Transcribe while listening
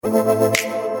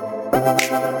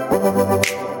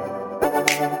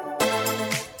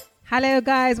Hello,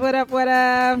 guys. What up? What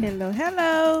up? Hello,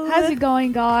 hello. How's it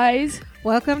going, guys?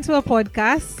 Welcome to a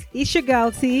podcast. It's your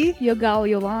girl T Your girl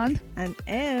Yolande And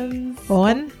Ems.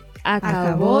 on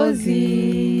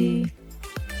Akabozi.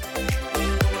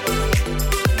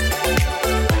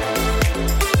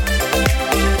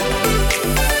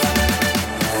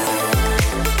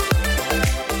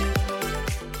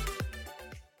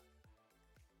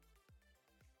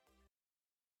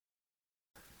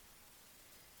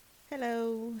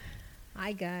 Hello.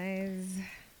 Hi, guys.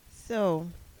 So,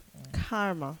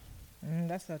 karma.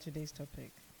 That's our today's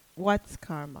topic. What's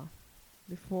karma?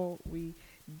 Before we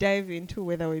dive into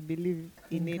whether we believe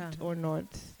in In it karma. or not.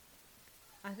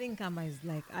 I think karma is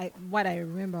like what I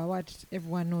remember. What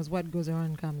everyone knows. What goes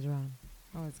around comes around.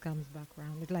 Always comes back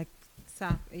around. It's like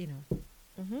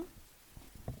Mm-hmm.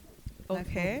 life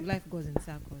Okay. life goes in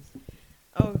circles.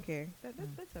 Okay. Mm.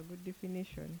 That's a good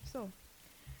definition. So,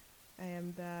 I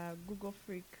am the Google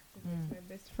freak. Google is my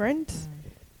best friend.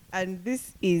 And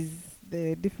this is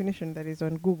the definition that is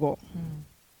on Google.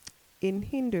 In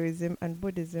Hinduism and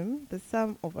Buddhism, the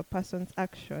sum of a person's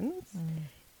actions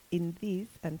in these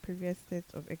and previous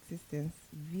states of existence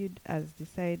viewed as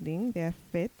deciding their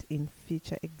fate in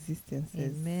future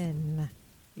existences. Amen.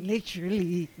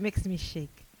 Literally makes me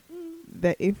shake.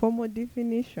 The informal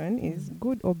definition is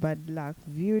good or bad luck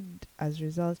viewed as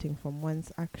resulting from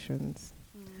one's actions.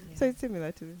 So it's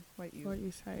similar to what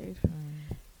you said.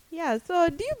 Yeah, so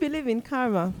do you believe in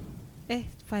karma?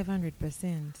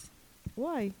 500%.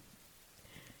 Why?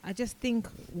 I just think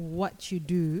what you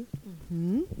do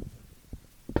Hmm?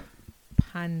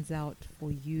 pans out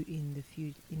for you in the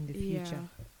future.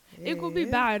 It could be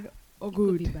bad or It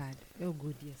could be good bad. Oh,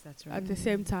 good. Yes, that's right. at the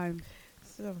same time.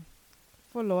 So,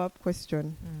 follow-up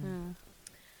question. Mm.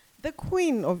 The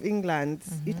Queen of England,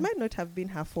 it Mhm. might not have been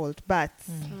her fault, but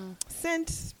Mm.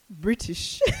 sent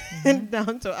British Mhm.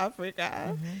 down to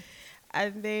Africa. Mhm.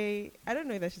 And I don't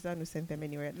know that she's the one who sent them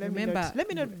anywhere. Let me Remember-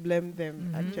 not blame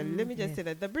them, Mhm. actually. Let me just Yes. say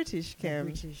that the British The came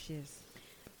British, yes.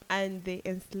 and they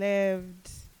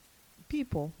enslaved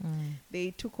people.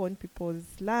 They took on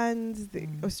people's lands.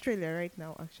 Australia right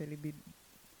now, actually,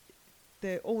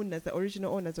 the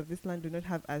original owners of this land, don't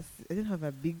have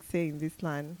a big say in this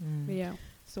land. Yeah.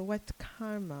 So what's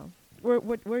karma?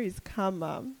 Where is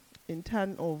karma in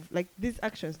terms of, like, these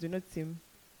actions do not seem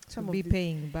To be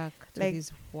paying back to like- these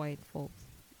white folks.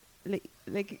 like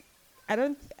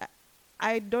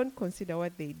I don't consider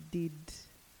what they did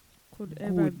Could good.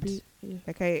 ever be. Yeah.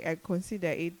 Like I consider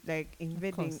it like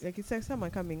invading, course. like it's like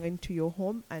someone coming into your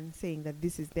home and saying that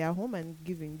this is their home and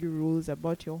giving you rules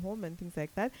about your home and things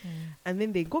like that, and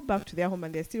then they go back to their home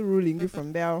and they're still ruling you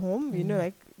from their home. You know, Mhm.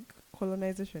 like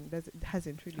colonization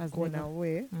hasn't really Has gone never-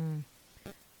 away, Mm.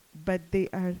 but they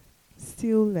are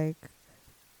still like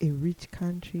a rich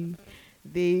country.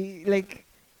 They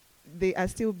are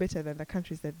still better than the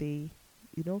countries that they,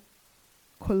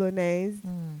 colonized.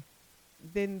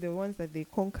 Then the ones that they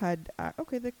conquered are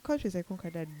okay. The countries they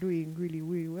conquered are doing really,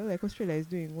 really well. Like Australia is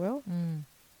doing well,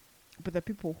 but the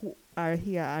people who are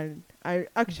here are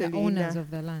actually the owners of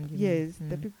the land. you mean?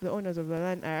 yes, the owners of the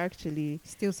land are actually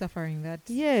Still suffering that.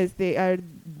 yes, they are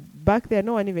back there.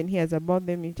 No one even hears about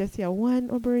them. You just hear one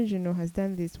Aboriginal has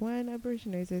done this. One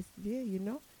Aboriginal says,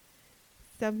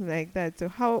 something like that.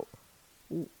 So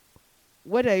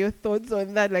what are your thoughts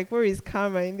on that? Like, where is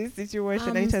karma in this situation?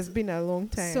 And it has been a long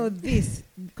time. So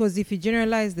because if you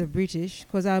generalize the British,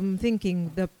 because I'm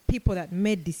thinking the people that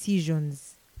made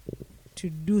decisions to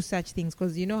do such things,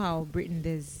 because you know how Britain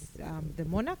there's the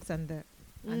monarchs and the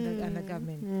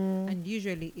government, and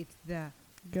usually it's the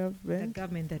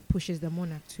government that pushes the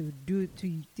monarch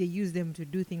they use them to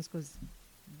do things because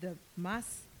the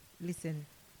mass listen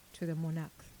to the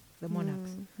monarchs.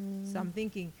 So I'm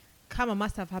thinking karma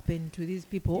must have happened to these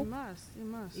people.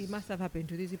 It must have happened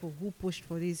to these people who pushed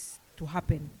for this to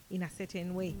happen in a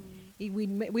certain way.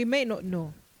 We may not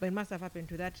know, but it must have happened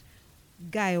to that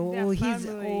guy or Their his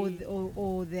family.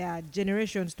 or their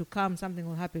generations to come. Something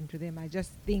will happen to them. I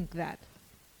just think that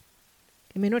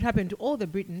it may not happen to all the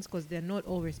Britons because they're not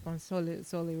all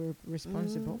solely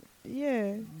responsible.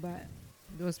 Yeah. But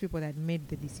those people that made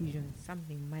the decision,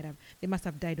 they must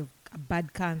have died of a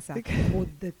bad cancer, or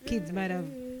the kids might have.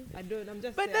 I'm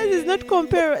just. But that is not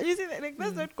comparable. You see, like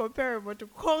that's not comparable to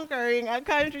conquering a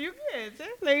country. You get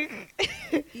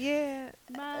like, Yeah,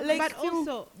 like but still,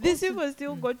 also these people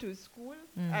still go to school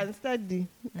and study,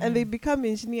 and they become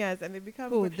engineers, and they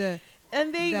become the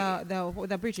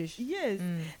British. yes,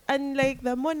 and like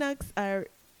the monarchs are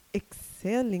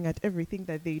excelling at everything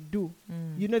that they do.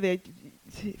 You know, they're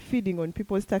feeding on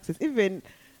people's taxes. Even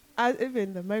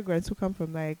even the migrants who come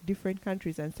from like different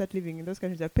countries and start living in those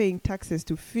countries are paying taxes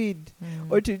to feed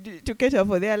or to cater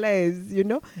for their lives, you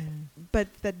know. But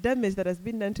the damage that has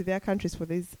been done to their countries for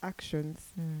these actions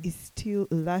is still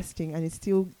lasting and it's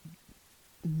still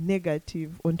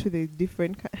negative onto the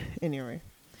different. Anyway,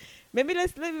 maybe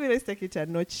let's take it a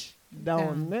notch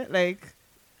down. Like,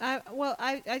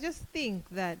 I just think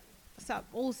that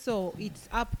also it's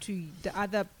up to the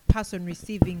other person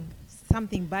receiving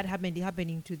something bad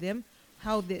happening to them,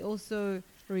 how they also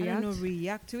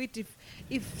react to it.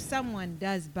 If someone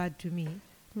does bad to me,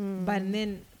 but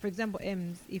then, for example,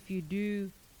 Ems, if you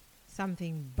do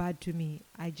something bad to me,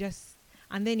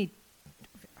 and then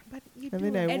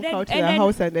I walk out to the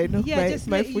house and I knock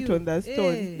my foot on the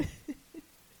stone.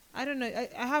 I don't know.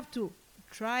 I have to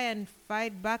try and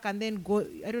fight back and then go.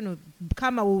 I don't know.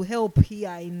 Karma will help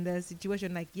here in the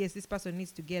situation. Like, yes, this person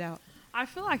needs to get out. I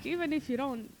feel like even if you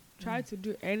don't try to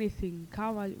do anything,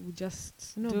 karma will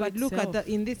just no. do But itself. look at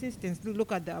in this instance,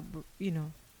 look at the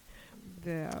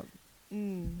the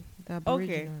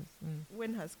Aboriginals.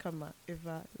 When has karma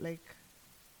ever like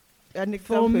an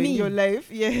example For me, in your life?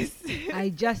 Yes. I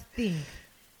just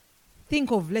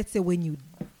think of, let's say, when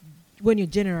you're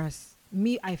generous.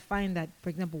 Me, I find that, for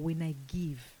example, when I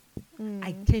give,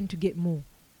 I tend to get more.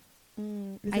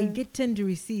 I tend to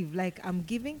receive. Like, I'm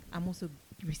giving, I'm also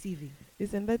receiving.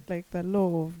 Isn't that like the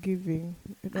law of giving,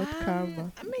 not karma?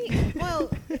 I mean,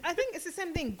 well, I think it's the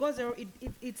same thing.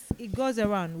 It goes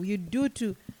around. You do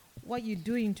to what you're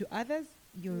doing to others.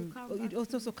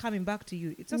 It's also coming back to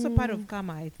you. It's also part of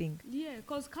karma, I think. Yeah,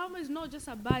 because karma is not just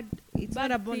a bad. It's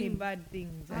bad not only thing bad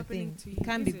things. I happening think to you, it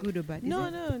can be is it? good or bad. No.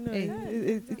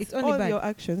 It's all only bad. your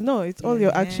actions. No, it's all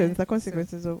your actions. The So-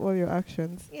 consequences of all your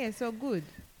actions. Yeah, so good.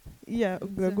 Yeah,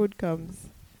 the So- good comes.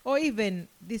 Or even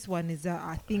this one is,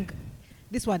 I think,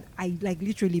 this one I like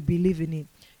literally believe in it.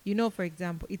 You know, for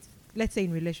example, it's, let's say,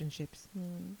 in relationships.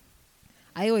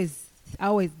 I always,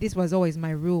 this was always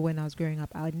my rule when I was growing up.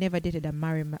 I never dated a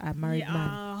married man.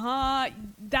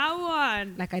 That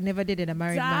one. Like, I never dated a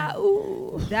married man.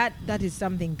 Ooh. That is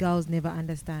something girls never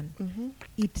understand.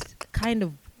 It kind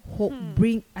of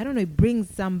it brings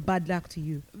some bad luck to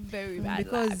you. Very bad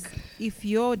Because luck. if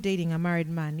you're dating a married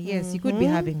man, yes, you could be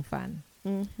having fun,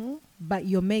 but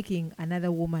you're making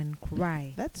another woman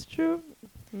cry. That's true.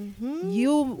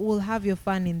 You will have your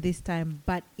fun in this time,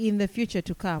 but in the future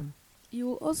to come, You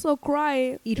will also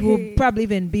cry. it will probably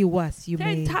even be worse. You 10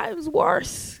 may, times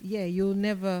worse. yeah, you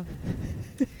never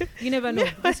know.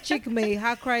 This chick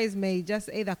her cries may just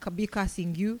either be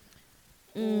cursing you,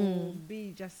 or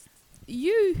be just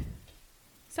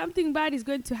Something bad is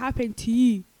going to happen to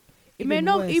you. It may Even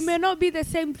not. worse. It may not be the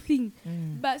same thing,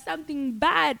 but something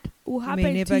bad will may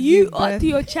happen never to you give or birth. to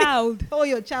your child. oh,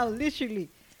 your child, literally.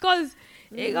 Because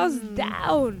it goes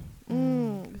down.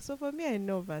 So for me, I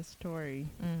know of a story.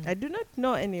 I do not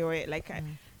know anyway. Like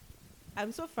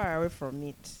I'm so far away from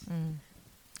it.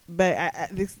 But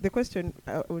the question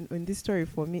on this story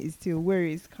for me is still, where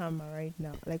is karma right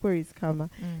now? Like, where is karma?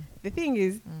 The thing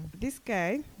is, this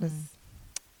guy was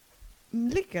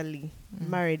legally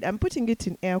married. I'm putting it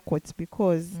in air quotes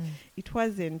because it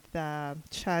wasn't the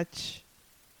church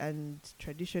and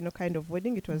traditional kind of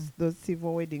wedding. It was those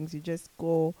civil weddings. You just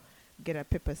go get a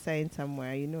paper signed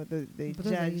somewhere. You know, the But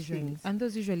those are judge usually, things. and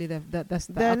those usually that's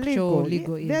the They're actual legal.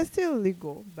 legal. Yeah, they're still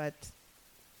legal, but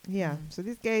yeah. So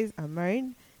these guys are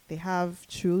married. They have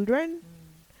children,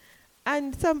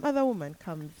 and some other woman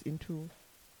comes into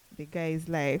the guy's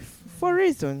life for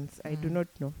reasons I do not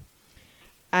know.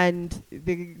 And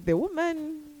the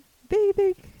woman,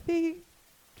 they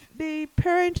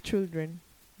parent children.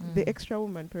 The extra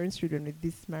woman parents children with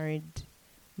this married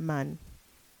man.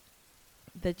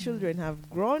 The children have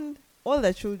grown. All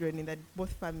the children in that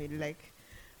both family, like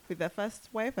with the first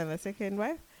wife and the second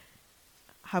wife,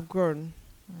 have grown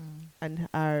and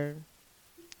are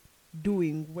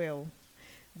doing well.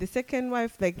 The second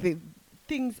wife, like, the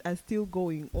things are still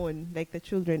going on. Like, the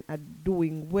children are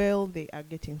doing well. They are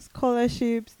getting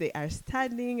scholarships. They are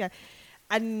studying,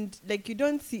 and like, you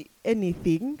don't see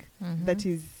anything that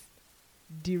is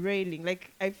derailing.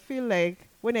 Like, I feel like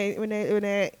when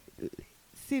I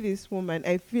see this woman,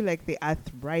 I feel like they are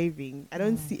thriving. I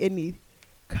don't see any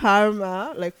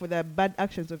karma, like, for the bad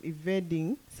actions of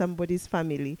evading somebody's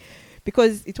family,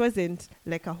 because it wasn't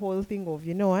like a whole thing of,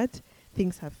 you know what,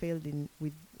 things have failed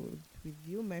with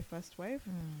you, my first wife.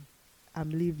 I'm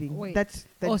leaving. Wait. That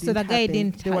So the didn't guy happen.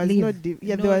 didn't There was leave. no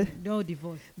there was no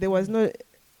divorce. there was no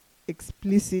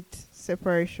explicit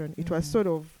separation. It was sort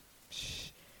of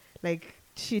like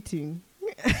cheating,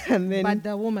 and then But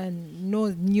the woman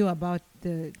knew about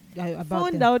the about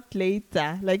Found them? out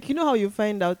later. Like, you know how you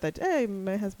find out that, hey,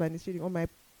 my husband is cheating or my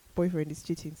boyfriend is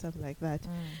cheating, something like that.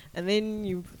 And then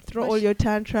you throw But all she- your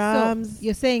tantrums. So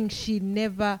you're saying she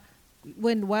never,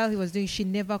 while he was doing, she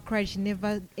never cried. She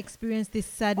never experienced this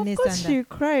Of sadness. course, and she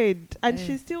cried, and Eh.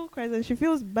 she still cries, and she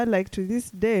feels bad, like to this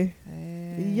day.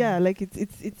 Yeah, like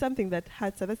it's something that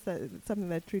hurts her. That's something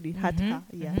that really hurt her.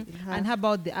 Yeah, in her. And how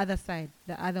about the other side,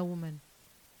 the other woman?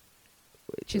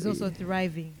 She's also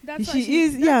thriving. That's She what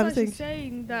is, That's yeah, I'm what saying- she's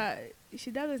saying that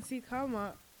she doesn't see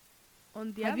karma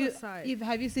on the Have other you side.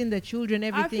 have you seen the children?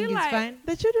 Everything feel is like- fine.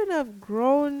 The children have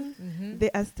grown. Mhm. They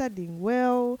are studying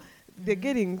well. They're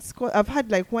getting I've had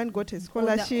like one got a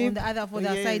scholarship. on the other for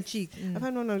the Yes. side cheek. I've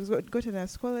had one who's gotten a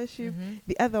scholarship. Mhm.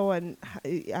 The other one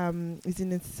is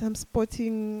in some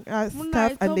sporting Muna,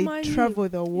 stuff, and they Tomani, travel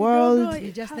the you don't world. know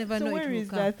You just never So know it where will is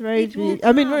come. that, right? will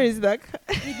I mean, where come. is that?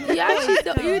 You actually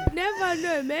don't, you'd never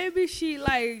know. Maybe she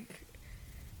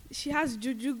has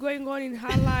juju going on in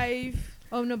her life.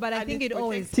 Oh no, but I And think it's it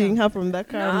always protecting comes. her from that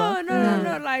karma.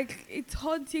 No. Like it's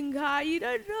haunting her. You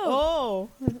don't know. Oh,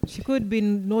 She could be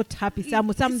not happy.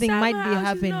 Something Somehow might be she's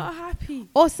happening, not happy.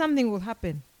 or something will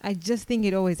happen. I just think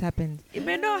it always happens. It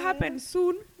may not happen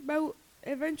soon, but will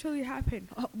eventually happen.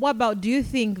 What about? Do you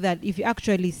think that if you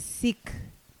actually seek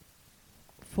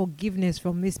forgiveness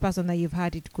from this person that you've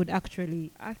had, it could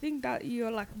actually? I think that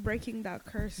you're like breaking that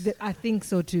curse. I think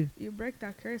so too. You break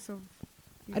that curse of.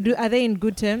 Are they in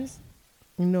good terms?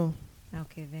 no.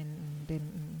 Okay,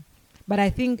 then. But I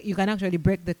think you can actually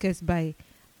break the curse by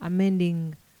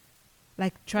amending,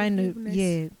 like trying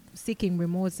Forgiveness. seeking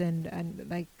remorse and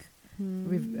like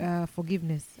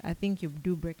forgiveness. I think you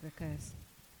do break the curse.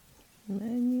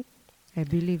 I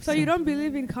believe so. So you don't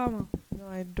believe in karma? No,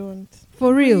 I don't.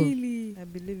 For real? Really? I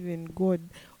believe in God.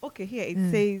 Okay, here it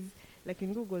Mm. says, like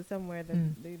in Google somewhere, that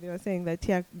Mm. they were saying that,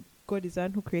 yeah, God is the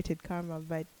one who created karma,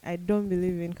 but I don't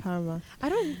believe in karma. I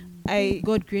don't think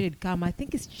God created karma. I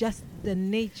think it's just the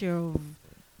nature of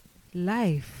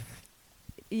life.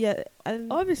 Yeah,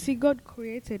 and Obviously, God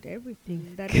created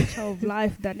everything. The nature of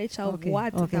life, the nature of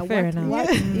what, Okay, the fair what, enough. what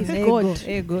is God.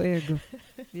 Ego.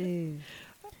 Yeah.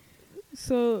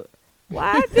 So, well,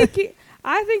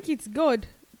 I think it's God.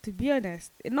 To be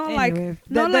honest, not Anyway,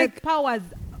 not the like powers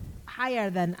higher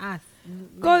than us.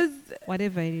 because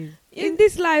Whatever it is. in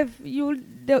this life,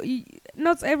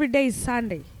 not every day is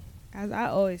Sunday, as I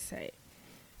always say.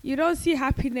 You don't see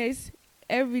happiness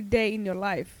every day in your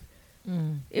life,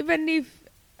 even if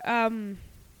what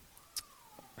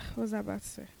was I about to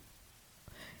say?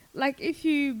 Like if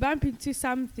you bump into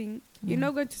something, you're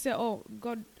not going to say, "Oh,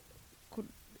 God could."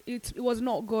 It was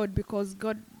not God because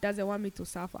God doesn't want me to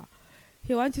suffer.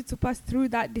 He wants you to pass through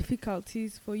that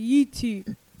difficulties for you to,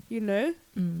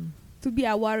 to be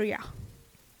a warrior.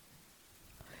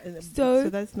 so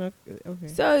that's not okay.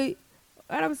 So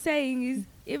what I'm saying is,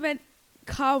 even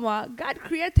karma, God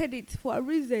created it for a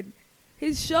reason.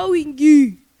 He's showing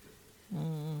you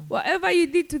whatever you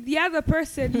did to the other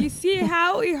person. You see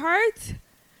how it hurts?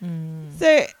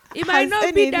 So It might has not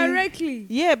be anything- directly.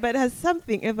 Yeah, but has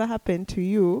something ever happened to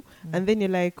you, and then you're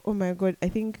like, oh my God, I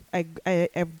think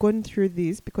I've gone through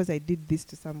this because I did this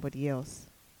to somebody else.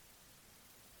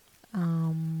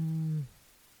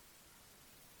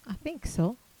 I think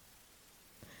so.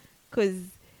 Because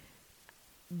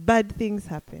bad things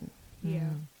happen. Yeah.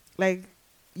 Like,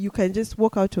 you can just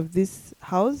walk out of this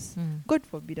house. Mm. God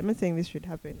forbid, I'm not saying this should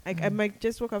happen. Like, I Mm. might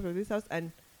just walk out of this house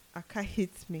and a car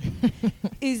hits me.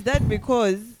 Is that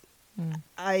because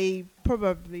I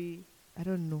probably, I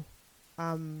don't know,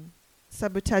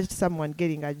 sabotaged someone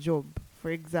getting a job,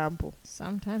 for example?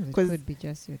 Sometimes it 'Cause- could be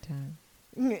just your time.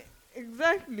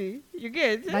 Exactly. You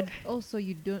get But also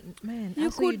you don't, man. You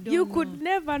also could don't could know.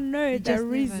 never know You the just never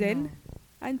reason know.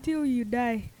 until you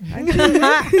die.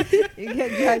 You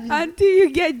get judged. Until you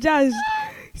get judged.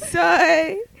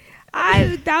 So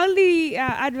the only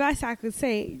advice I could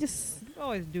say, just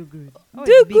Always do good.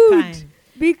 Do be good. kind.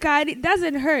 be kind. It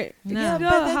doesn't hurt. No. It's but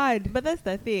not hard. But that's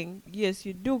the thing. Yes,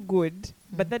 you do good,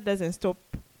 but that doesn't stop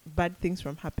bad things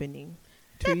from happening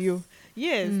to you.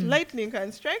 Yes, lightning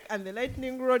can strike and the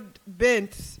lightning rod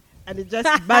bent and it just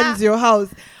burns your house.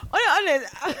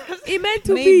 Honest. It meant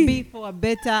to Maybe be for a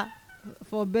better,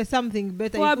 something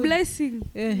better. for you a could- blessing.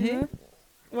 Uh-huh. you know?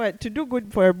 What, to do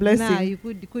good for a blessing? Nah, it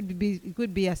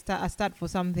could be a start for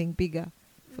something bigger,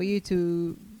 for you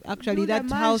to actually Do the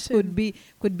that house could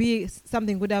mansion. be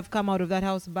something could have come out of that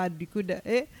house, but it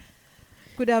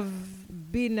could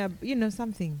have been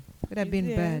something could have been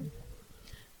Yeah. bad.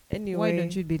 Anyway, Why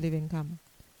don't you believe in karma?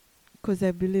 Because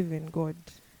I believe in God.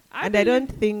 I And I believe-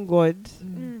 don't think God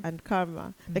Mm. and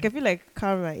karma. Like, I feel like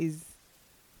karma is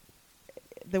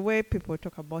the way people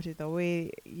talk about it, the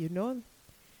way,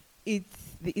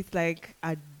 it's like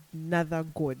another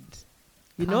god.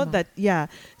 You know Karma. that, yeah.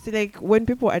 So like when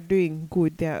people are doing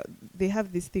good, they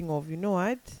have this thing of,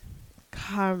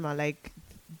 karma. Like,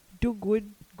 do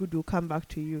good, good will come back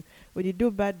to you. When you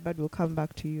do bad, bad will come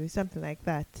back to you. Something like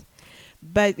that.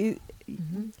 But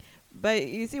but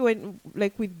you see, when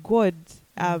like with God,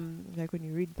 like when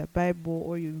you read the Bible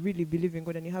or you really believe in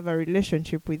God and you have a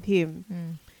relationship with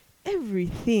Him,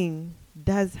 everything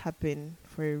does happen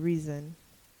for a reason.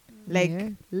 Like Yeah.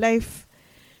 life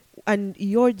and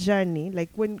your journey, like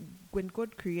when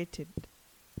God created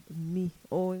me,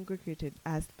 or when God created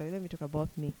us, but let me talk about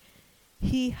me.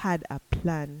 He had a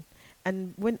plan.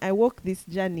 And when I walk this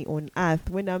journey on earth,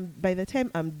 by the time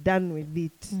I'm done with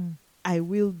it, I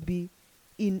will be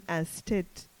in a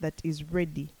state that is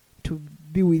ready to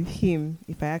be with Him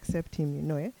if I accept Him,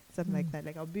 something like that.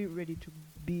 Like I'll be ready to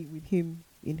be with Him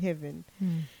in heaven.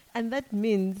 And that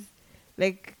means,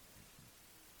 like,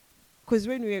 because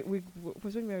when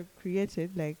we are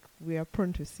created, like, we are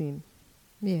prone to sin.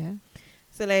 Yeah.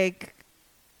 So like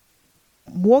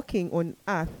walking on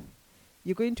earth,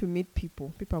 you're going to meet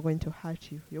people. People are going to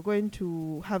hurt you. You're going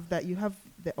to have that. You have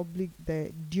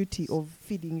the duty of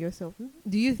feeding yourself.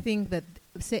 Do you think that,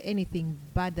 say, anything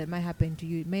bad that might happen to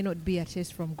you, it may not be a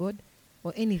test from God,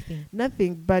 or anything?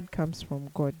 Nothing bad comes from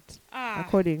God,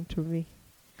 according to me.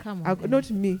 Come on.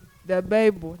 Not me. The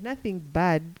Bible. Nothing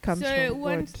bad comes from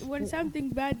when God. when something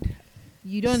bad,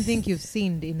 You don't think you've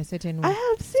sinned in a certain way? I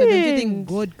have sinned. So don't you think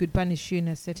God could punish you in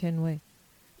a certain way?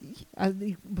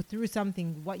 But through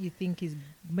something, what you think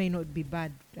may not be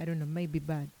bad. I don't know, may be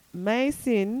bad. My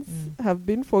sins have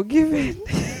been forgiven.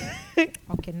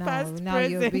 Okay, now Past, you're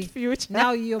present, being future.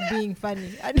 now you're being funny.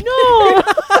 No.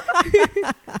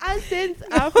 Our sins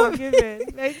are forgiven.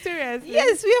 Like, seriously.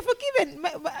 Yes, we are forgiven.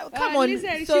 Come on.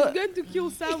 listen, So, she's going to kill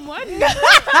someone.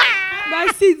 My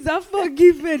sins are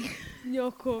forgiven.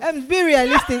 Nyoko. be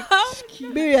realistic.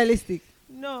 Be realistic.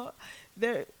 No.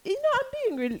 I'm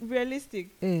being realistic.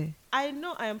 I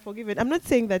know I am forgiven. I'm not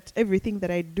saying that everything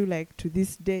that I do, like, to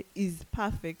this day is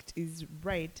perfect, is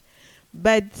right.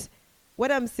 But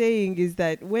what I'm saying is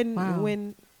that when I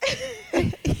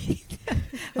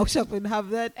wish I could have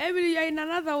that. Emily, you're in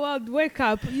another world. Wake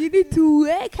up. You need to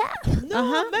wake up.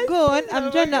 my Go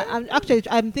on. sins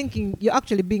I'm thinking you're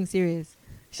actually being serious.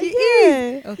 She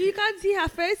is. Okay. You can't see her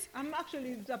face. I'm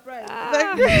actually surprised.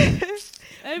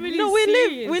 Emily, No, we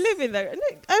live in the.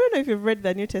 I don't know if you've read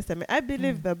the New Testament. I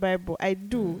believe the Bible. I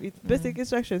do. It's basic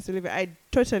instructions to live. I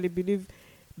totally believe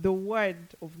the word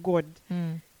of God,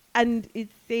 and it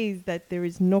says that there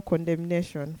is no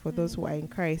condemnation for those who are in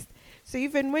Christ. So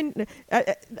even when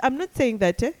I'm not saying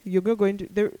that you're not going to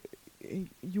there,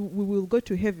 we will go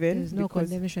to heaven. There's no because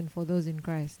condemnation for those in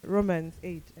Christ. Romans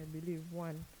 8, I believe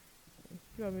 1.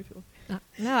 You want me to?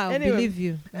 No, I Anyway. believe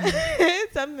you.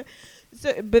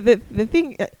 But the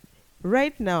thing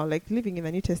right now, like living in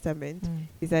the New Testament,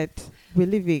 is that we're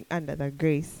living under the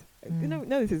grace. Now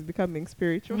this is becoming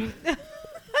spiritual.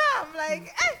 I'm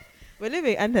like, we're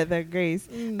living under the grace,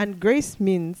 and grace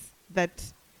means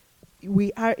that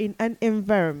we are in an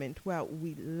environment where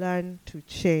we learn to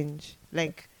change.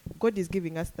 Like, God is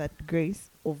giving us that grace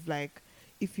of, like,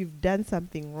 if you've done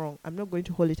something wrong, I'm not going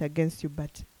to hold it against you,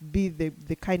 but be the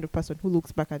kind of person who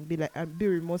looks back and be like, and be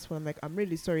remorseful. I'm like, I'm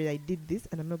really sorry I did this,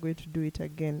 and I'm not going to do it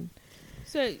again.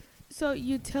 So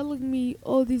you're telling me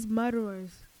all these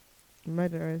murderers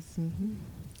Murderers.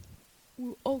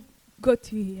 will all go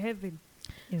to heaven?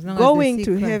 As long as Going they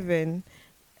to seek Christ. heaven,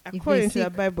 they according to the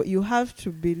seek- Bible, you have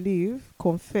to believe,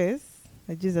 confess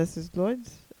that Jesus is Lord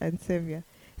and Savior.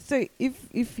 So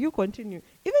if you continue,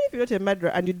 even if you're not a murderer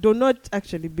and you do not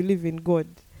actually believe in God,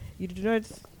 you do not.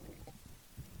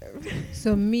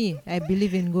 So me, I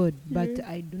believe in God, but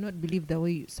I do not believe that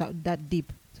way that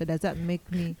deep. So does that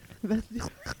make me?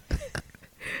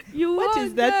 You What want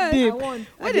is that deep? I want.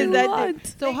 What is that?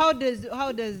 want? So how does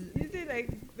You see, like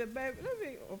the Bible. Let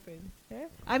me open. Yeah?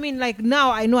 I mean, like,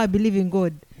 now I know I believe in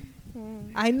God.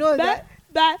 I know that.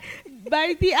 But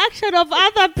by the action of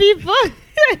other people,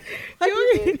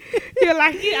 you're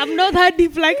like, I'm not that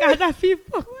deep like other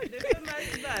people.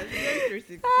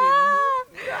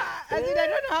 I don't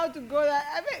know how to go that.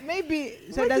 I mean, maybe.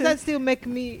 So does that still make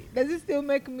me? Does it still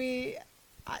make me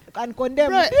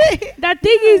uncondemned? Bro, the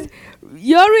thing is,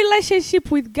 your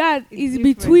relationship with God is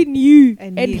different. between you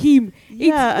and And Him. Yeah,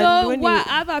 It's and not when what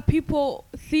you- other people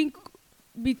think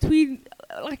between.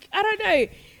 Like, I don't know.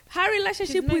 Her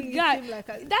relationship with God.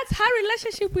 That's her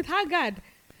relationship with her God.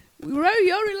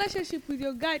 Your relationship with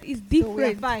your God is So we are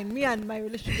different. fine. Me and my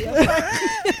relationship. We are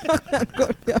fine.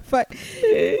 God, we are fine.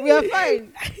 We are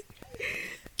fine.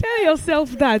 Tell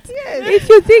yourself that. Yes. If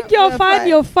you think you're We're fine, fine.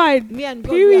 you're fine. Me and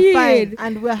God, we're fine, Period.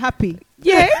 and we're happy.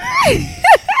 Yeah.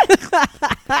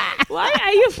 Why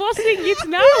are you forcing it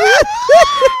now?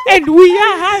 And we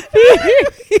are happy.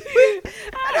 I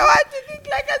don't want to think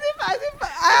like as if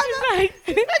I'm Like,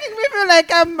 making me feel like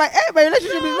my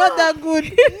relationship is not that good.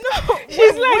 No,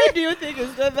 She's why do you think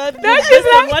it's not that good? No, she's Based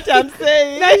on like- what I'm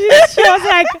saying. now she was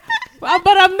like,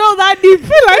 but I'm not that deep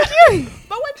like you.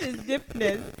 But what is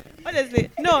deepness? Honestly,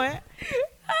 no.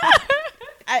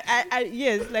 I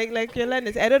yes, like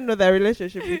Yolanda said, I don't know the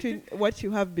relationship between what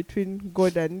you have between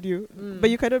God and you, but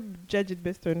you cannot judge it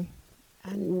based on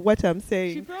what I'm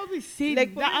saying. She probably seen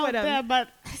Like, that out what I'm- there, but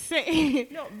say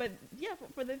No, but yeah,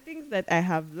 for the things that I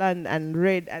have learned and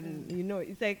read, and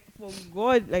it's like for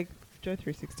God, like John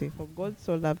 3:16, for God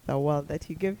so loved the world that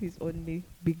He gave His only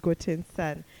begotten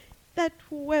Son, that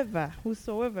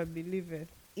whosoever believeth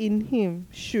in Him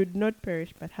should not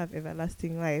perish but have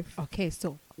everlasting life. Okay,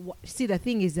 so see, the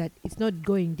thing is that it's not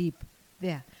going deep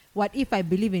there. What if I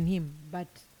believe in him, but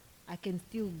I can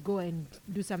still go and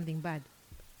do something bad?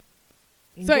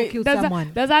 And so. go kill Does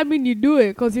someone? that mean you do it?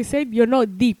 Because you said you're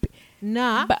not deep.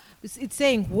 Nah, But- it's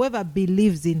saying whoever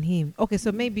believes in him. Okay,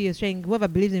 so maybe you're saying whoever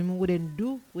believes in him wouldn't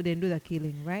do the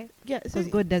killing, right? Yeah, Because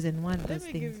God doesn't want let those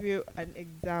me things. give you an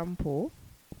example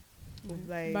of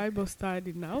like. Bible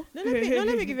study now. No,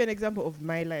 let me give you an example of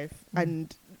my life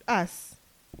and us.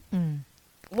 Mm.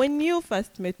 When you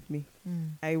first met me,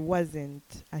 Mm. I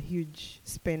wasn't a huge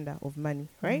spender of money,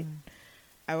 right? Mm.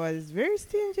 I was very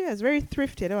stingy. I was very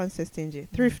thrifty. I don't want to say stingy.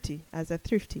 Thrifty. As a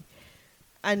thrifty.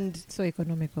 And So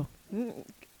economical.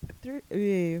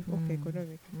 okay,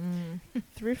 economic. Mm.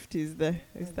 Thrift is the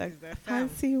term.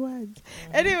 fancy words.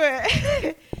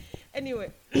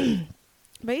 Anyway,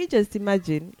 but you just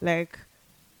imagine, like,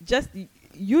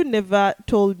 you never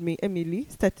told me, Emily,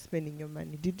 start spending your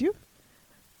money, did you?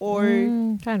 Or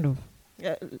Kind of.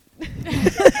 yeah.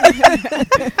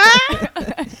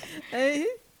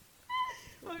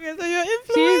 Okay, so your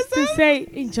influence. She used to say,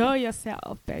 "Enjoy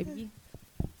yourself, baby."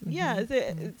 Yeah,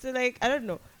 so like I don't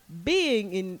know,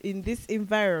 being in this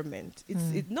environment,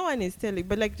 no one is telling,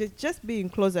 but like just being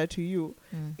closer to you,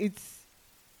 it's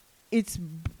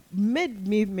made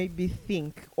me maybe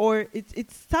think, or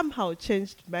it's somehow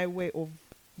changed my way of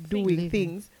doing Living.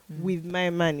 things with my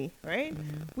money, right?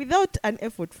 Without an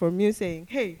effort from you saying,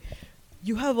 "Hey,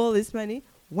 you have all this money,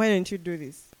 why don't you do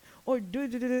this? Or do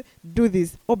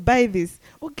this, or buy this,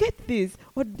 or get this,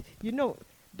 or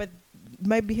but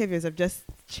my behaviors have just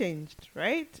changed,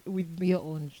 right? With Your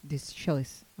own this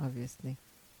choice, obviously.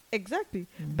 exactly.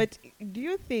 But do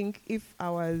you think if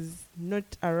I was not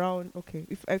around, okay,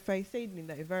 if I stayed in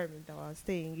the environment that I was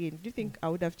staying in, do you think I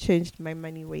would have changed my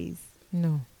money ways?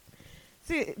 No.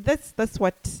 See, that's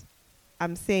what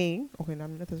I'm saying. Okay, no,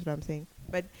 that's what I'm saying.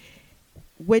 But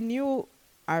when you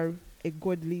are a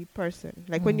godly person,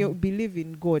 like when you believe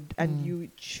in God and you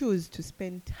choose to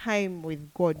spend time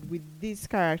with God, with this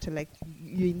character, like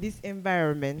you in this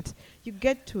environment, you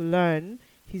get to learn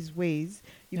His ways.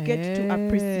 You get to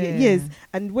appreciate. Yes,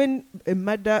 and when a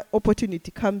murder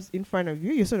opportunity comes in front of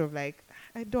you, you're sort of like,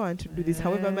 I don't want to do this.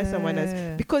 However, my someone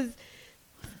else, because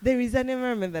there is an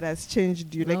environment that has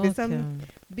changed you. Like there's some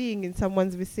being in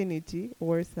someone's vicinity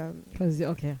or some.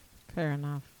 Okay, fair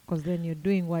enough. Because then you're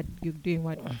doing what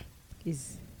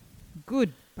is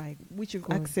good by Which you've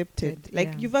God. accepted.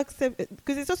 Like you've accepted,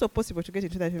 because it's also possible to get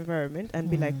into that environment and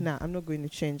be like, nah, I'm not going to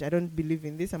change. I don't believe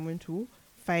in this. I'm going to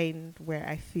find where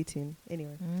I fit in.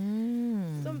 Anyway.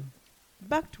 So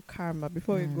back to karma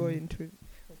before we go into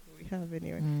what we have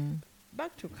anyway.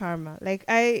 Back to karma. Like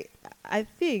I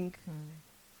think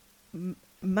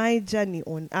my journey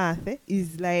on earth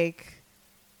is like,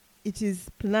 it is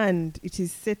planned, it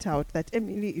is set out that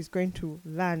Emily is going to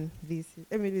learn this,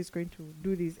 Emily is going to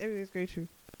do this, Emily is going to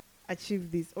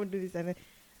achieve this or do this,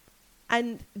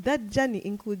 and that journey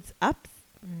includes ups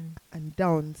and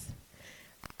downs.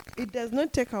 It does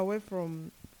not take away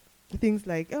from things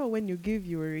like, oh, when you give,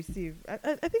 you will receive.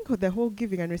 I think the whole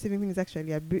giving and receiving thing is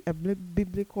actually a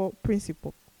biblical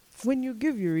principle. When you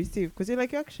give, you receive, because you're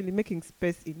actually making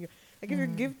space in you. Like if you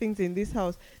give things in this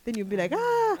house, then you'll be like,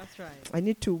 that's right. I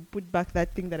need to put back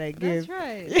that thing that I gave. That's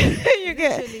right. You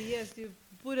get Literally, yes, you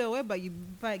put away, but you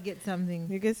might get something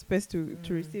you get space to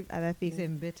receive other things.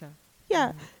 even better.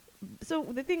 Yeah. So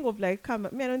the thing of like karma,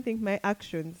 I don't think my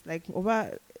actions, like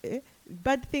over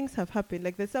bad things have happened.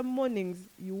 Like there's some mornings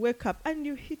you wake up and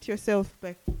you hit yourself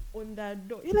like on that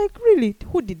door. You're like, really,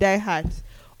 who did I hurt?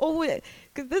 Or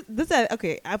because this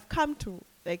okay, I've come to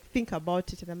like think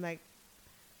about it, and I'm like,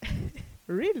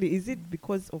 really, is it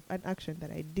because of an action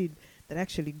that I did that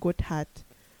actually got hurt?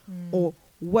 Or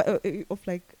what of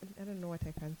like I don't know what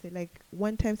I can say. Like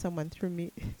one time someone threw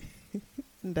me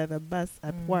under the bus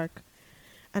at work,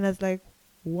 and I was like,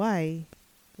 why?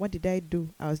 What did I do?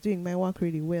 I was doing my work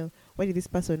really well. Why did this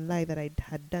person lie that I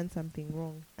had done something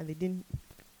wrong and they didn't?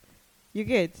 You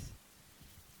get?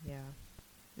 Yeah.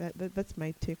 That's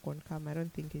my take on karma. I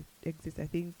don't think it exists. I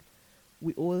think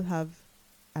we all have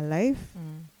a life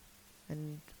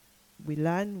and we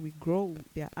learn, we grow.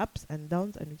 There are ups and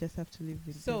downs and we just have to live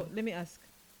with them. So let me ask,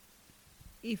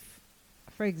 if,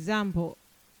 for example,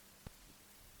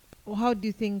 how do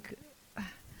you think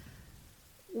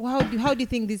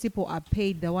these people are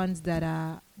paid, the ones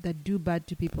that do bad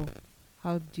to people?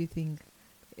 How do you think?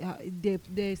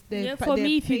 For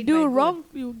me, if you do wrong,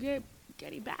 you get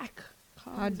it back.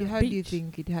 How do you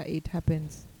think it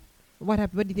happens? What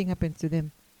do you think happens to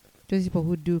them? Those people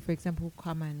who do, for example, who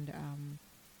come and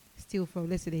steal from,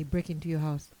 let's say they break into your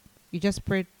house. You just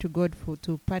pray to God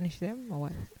to punish them, or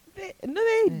what? They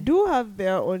do have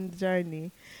their own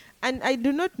journey, and I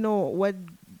do not know what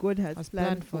God has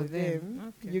planned for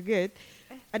them. Okay. You get,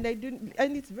 and I don't,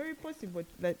 and it's very possible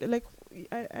that like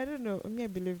I don't know. I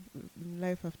believe in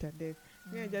life after death.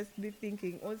 I just be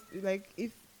thinking also, like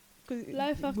if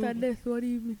life after death. What do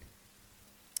you mean?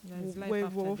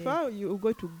 You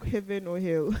go to heaven or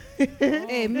hell.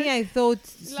 Hey, I thought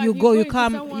like you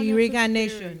come, you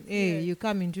reincarnation. Hey, you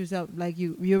come into like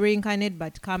you reincarnate,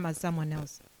 but come as someone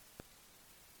else.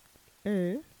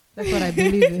 That's what I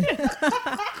believe in.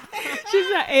 She's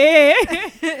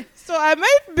like, So I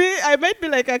might be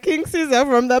like a King Caesar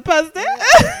from the past. No,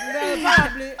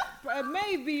 probably,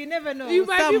 maybe, you never know. You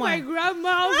might be my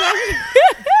grandma.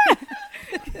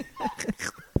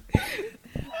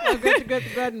 My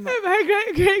great-grandma.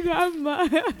 My great-grandma.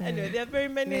 Anyway, there are very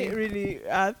many really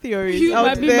theories you out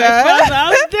might be there. my father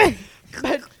out there.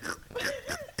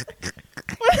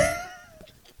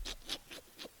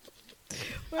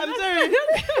 But I'm sorry.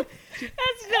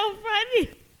 That's so funny.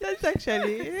 That's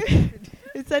actually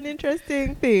it's an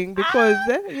interesting thing because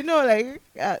like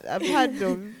I've heard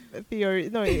of a theory.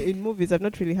 No, in movies I've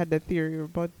not really had a theory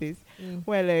about this.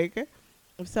 Where like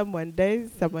if someone dies,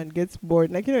 someone gets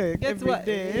born. Like like every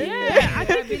day. Yeah, I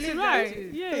think it's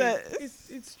right. Yeah,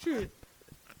 it's true.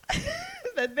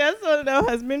 That their soul now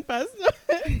has been passed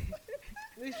on.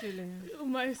 Literally.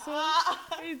 My soul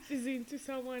is into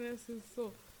someone else's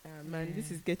soul. Man,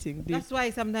 this is getting deep. That's why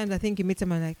sometimes I think you meet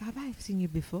someone like, have I seen you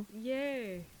before?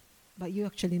 Yeah. But you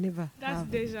actually never. That's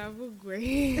deja vu,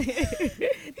 great.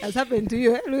 That's happened to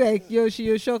you. Look like you're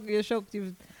shocked. You're shocked.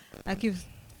 You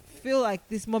feel like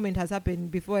this moment has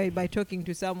happened before by talking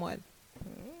to someone.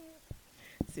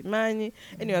 Simani.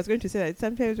 Anyway, I was going to say that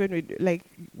sometimes when we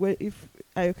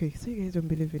so you guys don't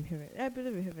believe in heaven. I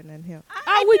believe in heaven and hell.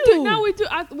 We do. Now we do.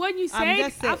 When you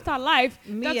say afterlife,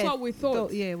 that's what we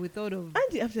thought. We thought of.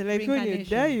 And afterlife, when you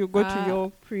die, you go to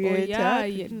your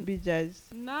creator to be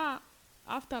judged. Nah,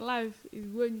 afterlife is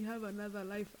when you have another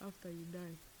life after you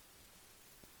die.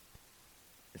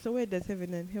 So where does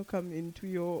heaven and hell come into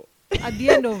your? At the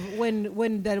end of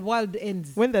when the world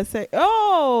ends. When they say,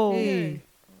 oh. Hey.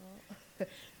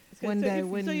 So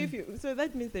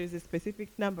that means there is a specific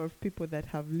number of people that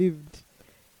have lived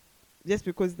just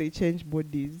because they change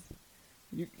bodies.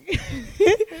 Yes.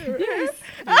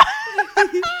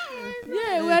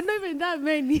 Yeah, we are not even that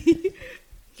many.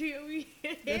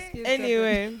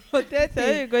 Anyway, so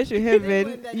you go to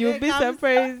heaven, you'll be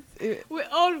surprised. We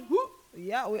all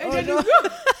we all know.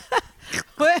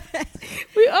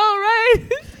 We all right.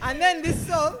 And then this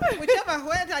soul,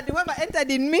 whoever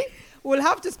entered in me, will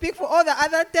have to speak for all the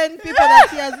other 10 people that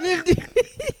he has lived in.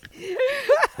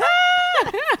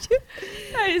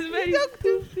 That is very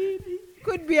stupid.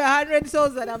 Could be 100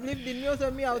 souls that have lived in me.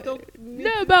 Also, me, I'll talk.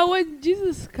 No, but when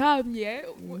Jesus comes,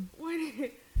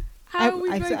 how are we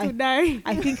going to die?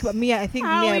 I think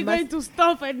how are we going to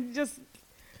stop and just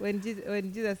when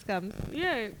Jesus comes?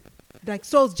 Yeah, like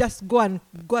souls just go and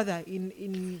gather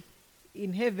in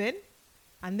heaven,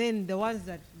 and then the ones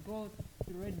that go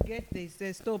to the red gate, they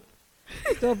say stop,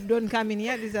 don't come in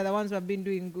here. These are the ones who have been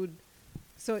doing good.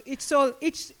 So each soul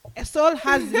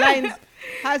has lines.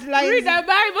 Read the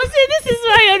Bible. See, this is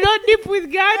why you're not deep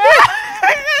with God.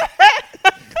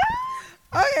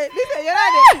 Okay, listen,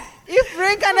 if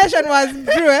reincarnation was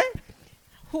true,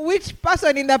 which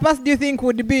person in the past do you think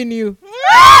would be in you?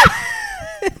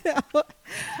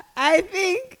 I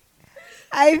think.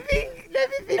 Let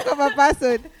me think of a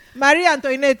person. Marie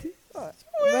Antoinette.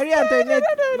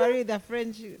 Marie, the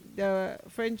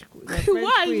French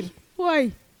queen.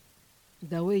 Why?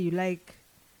 The way you like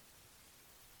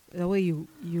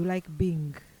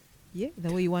being,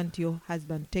 the way you want your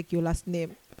husband take your last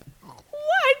name. What?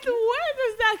 Where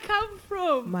does I come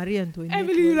from. Marie Antoinette.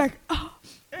 Emily, you're was- like, oh.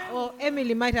 Or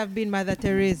Emily might have been Mother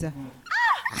Teresa.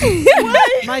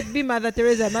 Might be Mother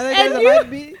Teresa. Mother And Teresa you- might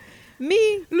be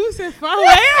me. Lucifer.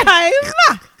 I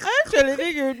actually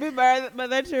think it would be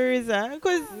Mother Teresa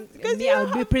because Me, I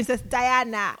would be Princess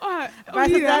Diana.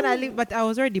 Princess Diana, but I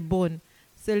was already born.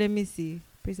 So let me see.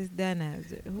 Princess Diana.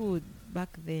 Who back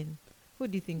then? Who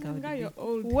do you think I would be? You're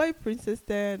old. why Princess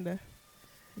Diana?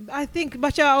 I think,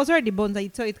 but I was already born,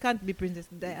 so it can't be Princess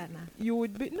Diana. You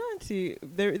would be Nancy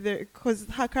there because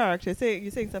her character.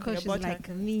 You're saying something Because she's about like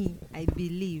her. me, I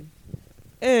believe.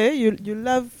 You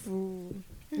love.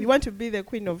 You want to be the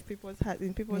queen of people's hearts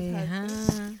in people's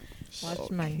hearts. Uh-huh.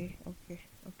 Watch mine.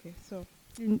 Okay. So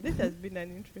this has been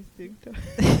an interesting talk.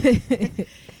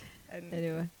 And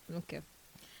Anyway, okay.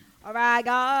 All right,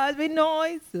 guys, be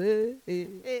nice.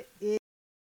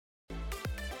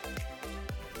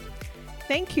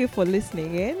 thank you for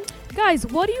listening in. Guys,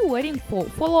 what are you waiting for?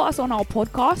 Follow us on our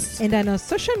podcast. And on our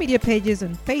social media pages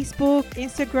on Facebook,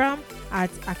 Instagram at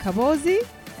Akabozi.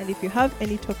 And if you have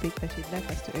any topic that you'd like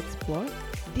us to explore,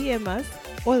 DM us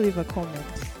or leave a comment.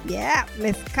 Yeah,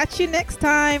 let's catch you next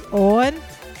time on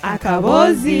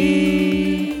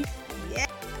Akabozi.